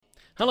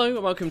Hello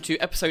and welcome to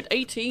episode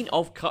 18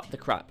 of Cut the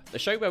Crap, the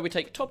show where we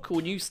take topical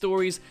news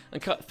stories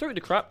and cut through the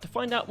crap to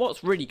find out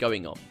what's really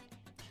going on.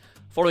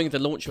 Following the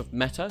launch of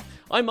Meta,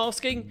 I'm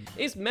asking,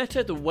 is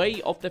Meta the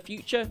way of the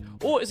future,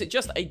 or is it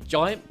just a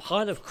giant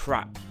pile of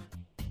crap?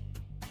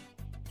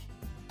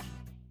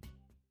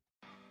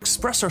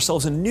 Express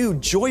ourselves in new,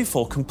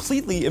 joyful,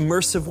 completely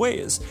immersive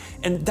ways,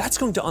 and that's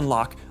going to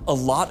unlock a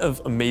lot of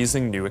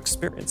amazing new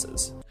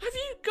experiences. Have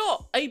you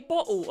got a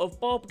bottle of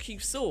barbecue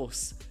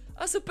sauce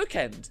as a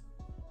bookend?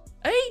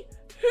 Eh?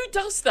 Who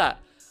does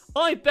that?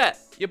 I bet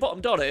your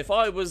bottom dollar if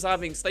I was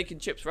having steak and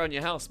chips around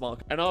your house,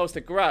 Mark, and I was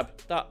to grab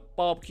that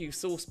barbecue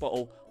sauce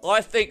bottle, I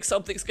think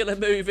something's gonna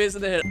move,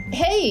 isn't it?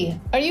 Hey,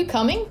 are you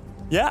coming?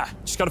 Yeah,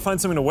 just gotta find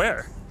something to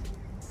wear.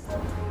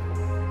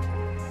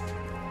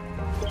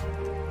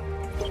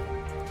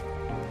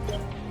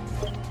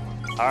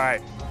 All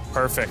right,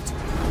 perfect.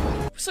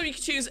 So you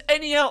can choose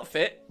any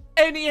outfit,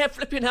 any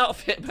flipping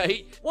outfit,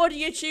 mate. What do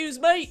you choose,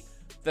 mate?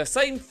 The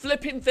same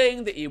flipping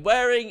thing that you're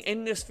wearing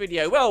in this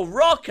video. Well,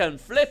 rock and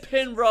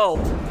flipping roll.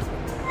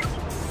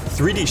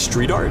 3D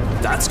street art?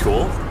 That's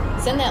cool.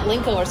 Send that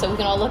link over so we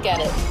can all look at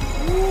it.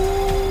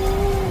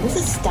 This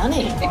is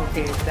stunning.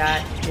 Dude,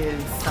 that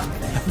is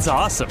something. That's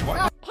awesome.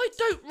 I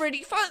don't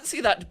really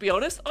fancy that, to be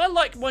honest. I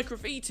like my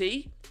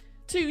graffiti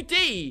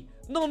 2D,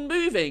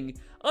 non-moving.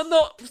 I'm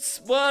not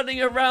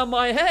swirling around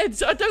my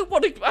head. I don't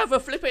want to have a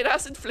flipping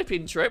acid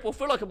flipping trip or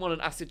feel like I'm on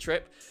an acid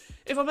trip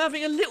if I'm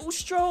having a little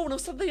stroll on a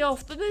Sunday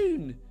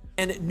afternoon.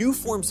 And new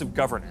forms of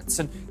governance,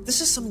 and this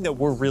is something that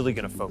we're really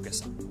going to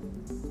focus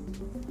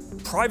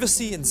on.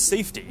 Privacy and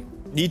safety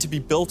need to be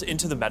built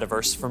into the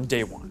metaverse from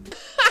day one.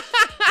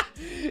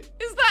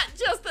 Is that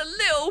just a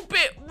little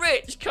bit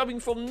rich coming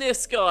from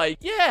this guy?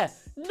 Yeah,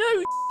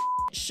 no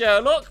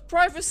Sherlock.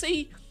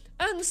 Privacy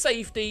and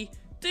safety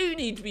do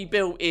need to be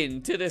built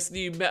into this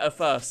new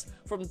metaverse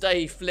from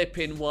day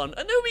flipping one.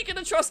 And who are we going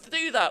to trust to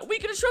do that? Are we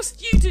going to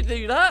trust you to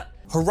do that?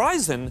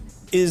 Horizon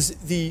is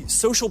the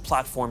social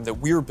platform that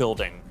we're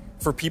building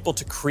for people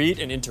to create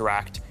and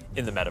interact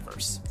in the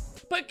metaverse.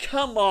 But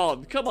come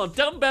on,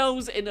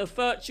 dumbbells in a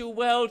virtual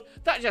world,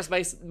 that just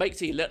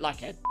makes you look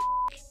like a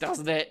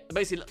doesn't it? It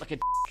makes you look like a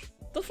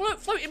The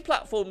floating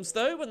platforms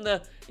though, and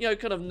the, you know,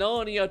 kind of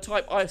Narnia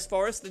type ice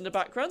forest in the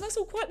background, that's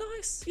all quite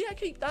nice. Yeah,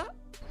 keep that.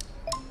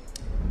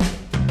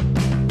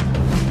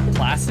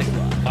 Classic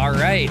look. All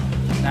right.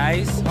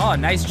 Nice. Oh,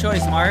 nice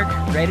choice, Mark.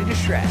 Ready to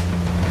shred.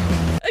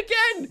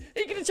 Again,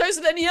 he could have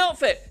chosen any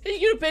outfit. He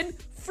could have been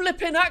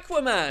flipping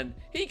Aquaman.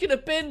 He could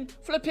have been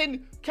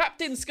flipping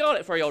Captain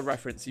Scarlet. Very old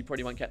reference. You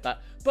probably won't get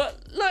that. But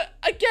look,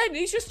 again,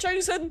 he's just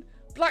chosen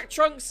black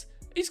trunks.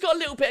 He's got a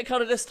little bit of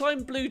colour this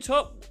time. Blue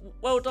top.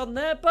 Well done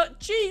there. But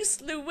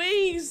jeez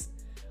Louise.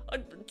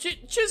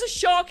 Choose a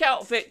shark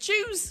outfit.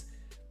 Choose...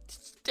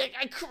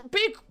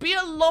 Be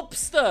a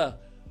lobster.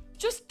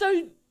 Just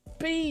don't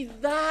be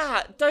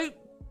that. Don't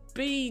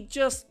be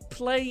just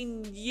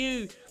plain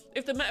you.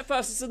 If the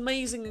metaverse is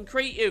amazing and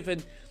creative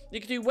and you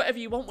can do whatever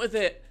you want with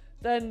it,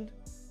 then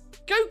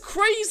go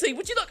crazy.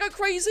 Would you not go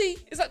crazy?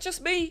 Is that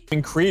just me?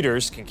 And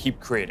creators can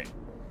keep creating.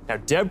 Now,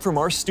 Deb from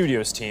our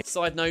studios team.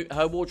 Side note,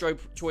 her wardrobe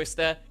choice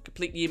there,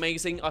 completely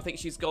amazing. I think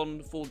she's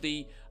gone for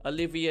the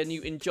Olivia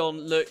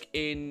Newton-John look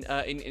in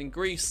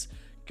Greece.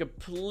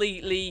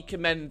 Completely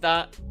commend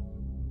that.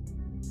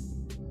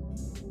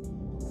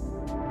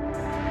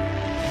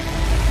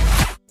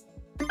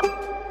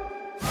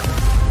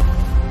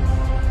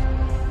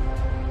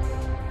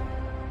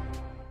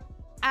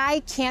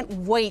 I can't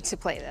wait to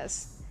play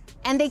this.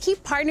 And they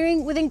keep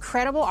partnering with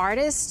incredible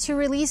artists to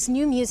release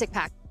new music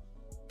packs.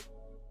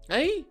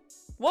 Hey?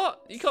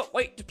 What? You can't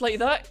wait to play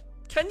that?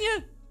 Can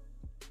you?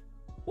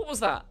 What was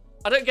that?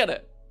 I don't get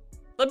it.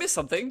 Did I miss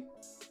something?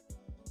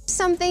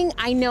 Something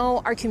I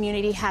know our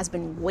community has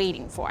been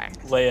waiting for.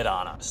 Lay it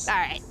on us. All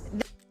right.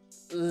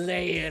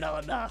 Lay it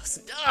on us.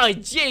 Oh,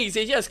 jeez,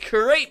 it just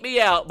creeped me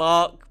out,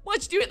 Mark.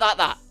 Why'd you do it like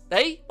that?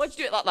 Hey? Why'd you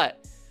do it like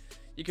that?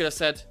 You could have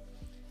said,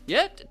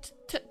 yeah,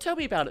 tell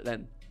me about it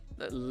then.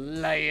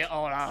 Lay it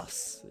on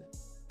us.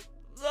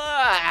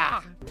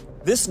 Ah.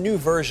 This new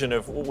version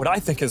of what I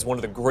think is one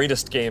of the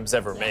greatest games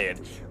ever made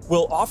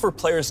will offer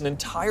players an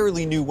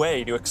entirely new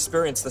way to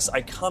experience this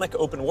iconic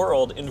open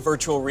world in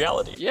virtual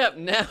reality. Yep,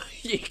 now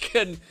you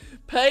can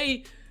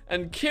pay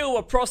and kill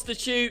a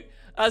prostitute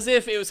as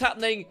if it was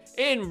happening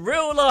in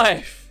real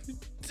life.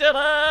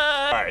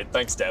 Ta-da! All right,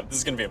 thanks, Deb. This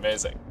is going to be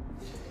amazing.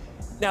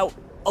 Now,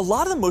 a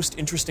lot of the most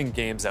interesting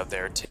games out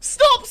there...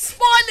 Stop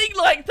smiling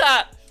like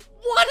that!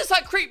 Why does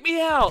that creep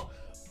me out?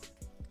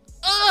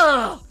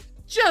 Ugh!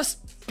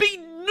 Just be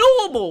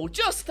normal!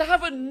 Just to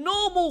have a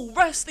normal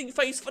resting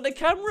face for the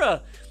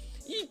camera.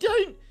 You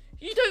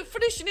don't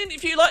finish an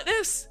interview like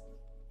this.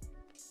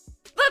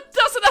 That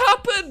doesn't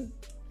happen!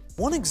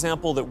 One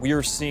example that we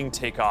are seeing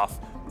take off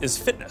is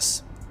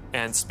fitness.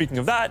 And speaking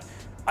of that,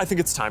 I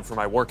think it's time for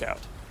my workout.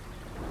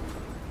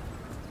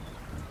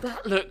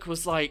 That look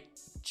was like,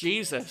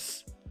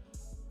 Jesus.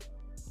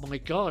 My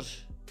God.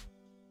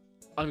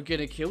 I'm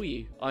gonna kill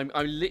you. I'm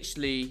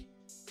literally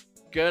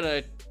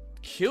gonna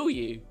kill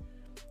you.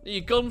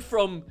 You've gone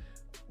from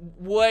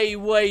way,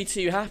 way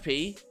too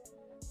happy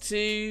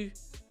to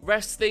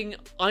resting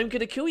I'm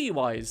gonna kill you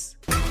eyes.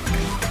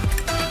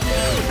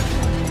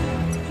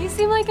 You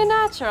seem like a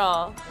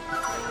natural.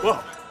 Whoa.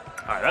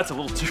 Alright, that's a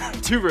little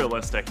too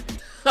realistic.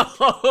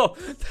 Oh,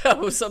 there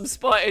was some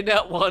spite in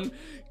that one.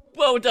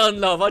 Well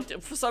done, love.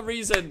 For some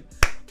reason,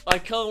 I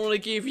can't want to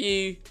give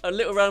you a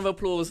little round of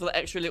applause for that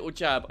extra little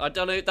jab. I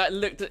don't know,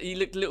 you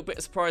looked a little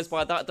bit surprised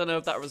by that. I don't know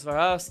if that was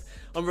rehearsed.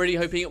 I'm really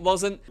hoping it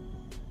wasn't.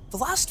 The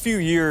last few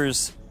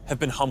years have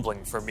been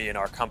humbling for me and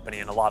our company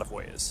in a lot of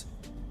ways.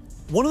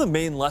 One of the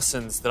main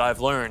lessons that I've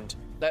learned...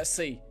 Let's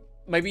see.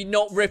 Maybe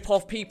not rip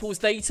off people's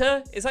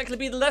data? Is that going to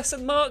be the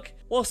lesson, Mark?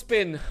 What's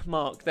been,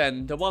 Mark,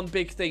 then, the one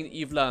big thing that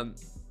you've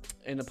learned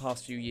in the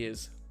past few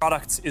years?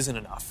 Products isn't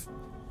enough.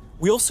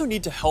 We also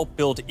need to help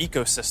build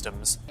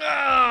ecosystems.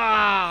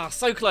 Ah,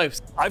 so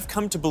close. I've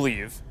come to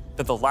believe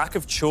that the lack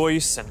of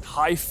choice and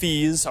high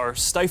fees are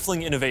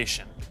stifling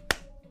innovation.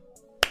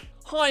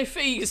 High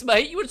fees,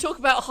 mate? You want to talk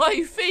about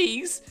high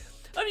fees?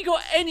 Have you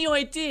got any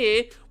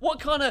idea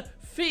what kind of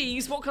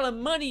fees, what kind of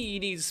money you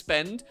need to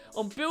spend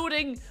on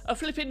building a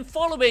flipping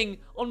following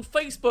on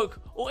Facebook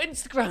or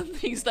Instagram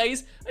these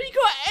days? Have you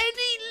got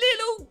any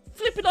little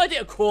flipping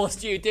idea? Of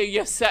course you do.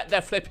 You set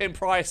their flipping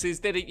prices,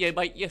 didn't you,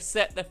 mate? You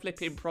set the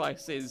flipping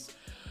prices.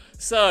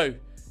 So,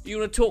 you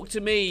want to talk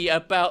to me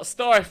about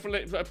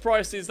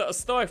prices that are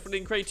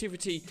stifling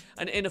creativity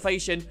and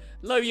innovation?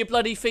 Lower your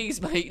bloody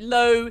fees, mate.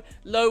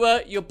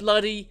 Lower your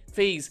bloody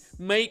fees.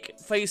 Make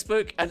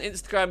Facebook and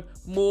Instagram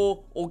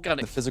more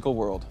organic. The physical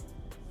world.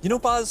 You know,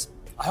 Boz,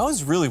 I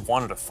always really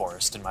wanted a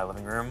forest in my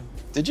living room.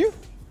 Did you?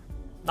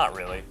 Not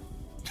really.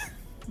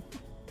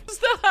 What's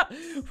that?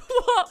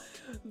 What?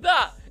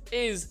 That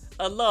is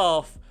a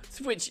laugh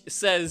which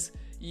says,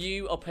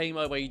 you are paying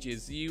my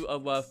wages. You are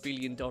worth $1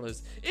 billion.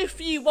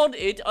 If you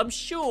wanted, I'm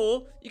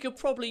sure you could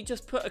probably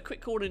just put a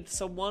quick call into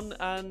someone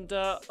and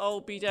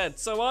I'll be dead.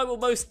 So I will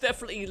most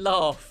definitely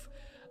laugh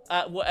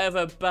at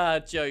whatever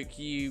bad joke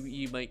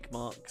you make,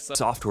 Mark. So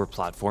Software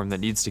platform that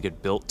needs to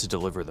get built to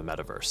deliver the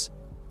metaverse.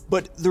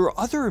 But there are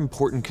other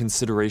important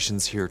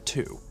considerations here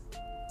too.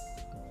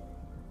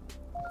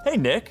 Hey,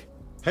 Nick.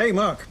 Hey,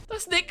 Mark.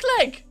 That's Nick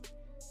Clegg,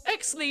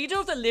 ex-leader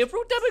of the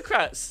Liberal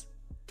Democrats.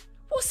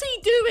 What's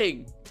he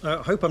doing?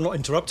 Hope I'm not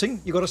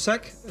interrupting. You got a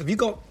sec? Have you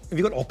got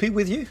Oppie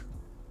with you?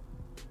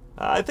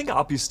 I think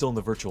Oppie's still in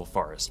the virtual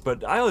forest,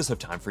 but I always have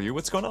time for you.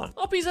 What's going on?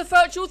 Oppie's a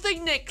virtual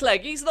thing, Nick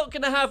Clegg. He's not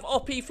going to have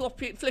Oppie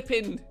flopping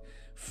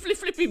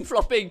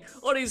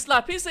on his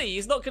lap, is he?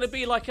 He's not going to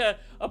be like a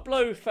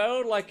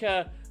Blofeld, like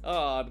a...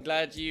 Oh, I'm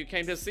glad you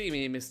came to see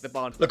me, Mr.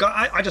 Bond. Look,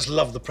 I just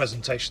love the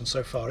presentation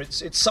so far.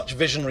 It's such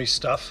visionary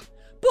stuff.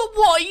 But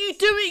what are you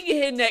doing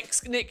here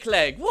next, Nick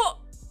Clegg?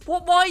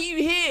 Why are you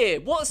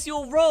here? What's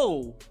your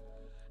role?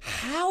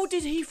 How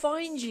did he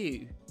find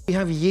you? We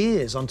have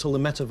years until the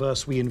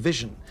metaverse we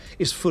envision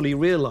is fully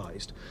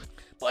realised.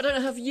 But I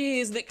don't have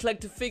years, Nick Clegg,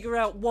 to figure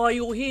out why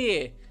you're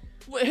here.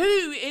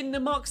 Who in the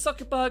Mark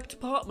Zuckerberg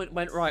department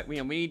went, right,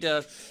 we need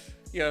a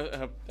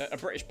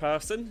British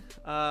person.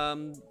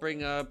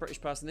 Bring a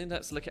British person in.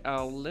 Let's look at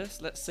our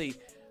list. Let's see.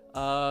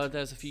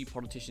 There's a few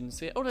politicians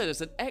here. Oh no,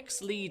 there's an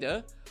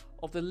ex-leader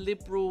of the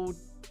Liberal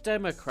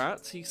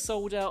Democrats. He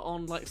sold out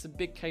on like some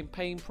big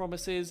campaign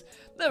promises.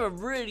 Never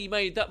really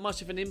made that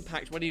much of an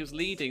impact when he was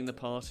leading the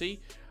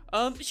party.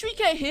 Should we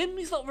get him?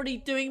 He's not really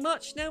doing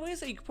much now,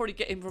 is he? You could probably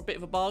get him for a bit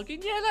of a bargain.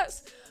 Yeah,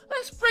 let's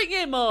bring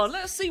him on.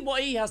 Let's see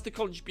what he has to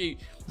contribute.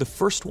 The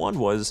first one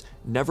was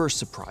never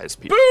surprise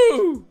people.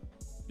 Boo!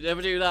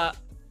 Never do that.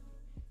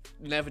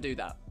 Never do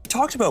that. We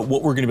talked about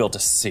what we're going to be able to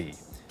see,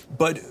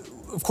 but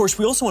of course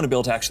we also want to be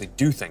able to actually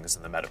do things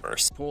in the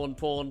metaverse.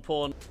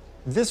 Porn.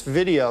 This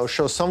video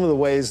shows some of the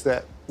ways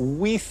that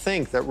we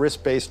think that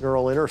wrist-based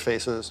neural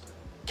interfaces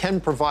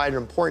can provide an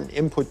important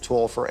input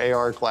tool for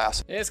AR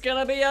glasses. It's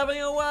gonna be having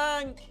a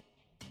wank.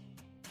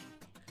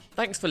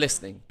 Thanks for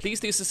listening. Please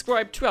do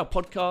subscribe to our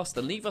podcast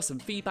and leave us some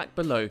feedback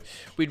below.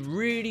 We'd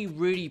really,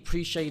 really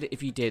appreciate it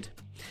if you did.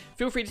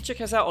 Feel free to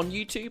check us out on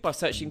YouTube by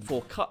searching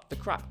for Cut the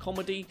Crap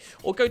Comedy,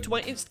 or go to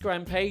my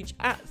Instagram page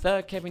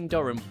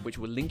 @TheKevinDurham, which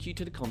will link you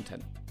to the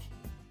content.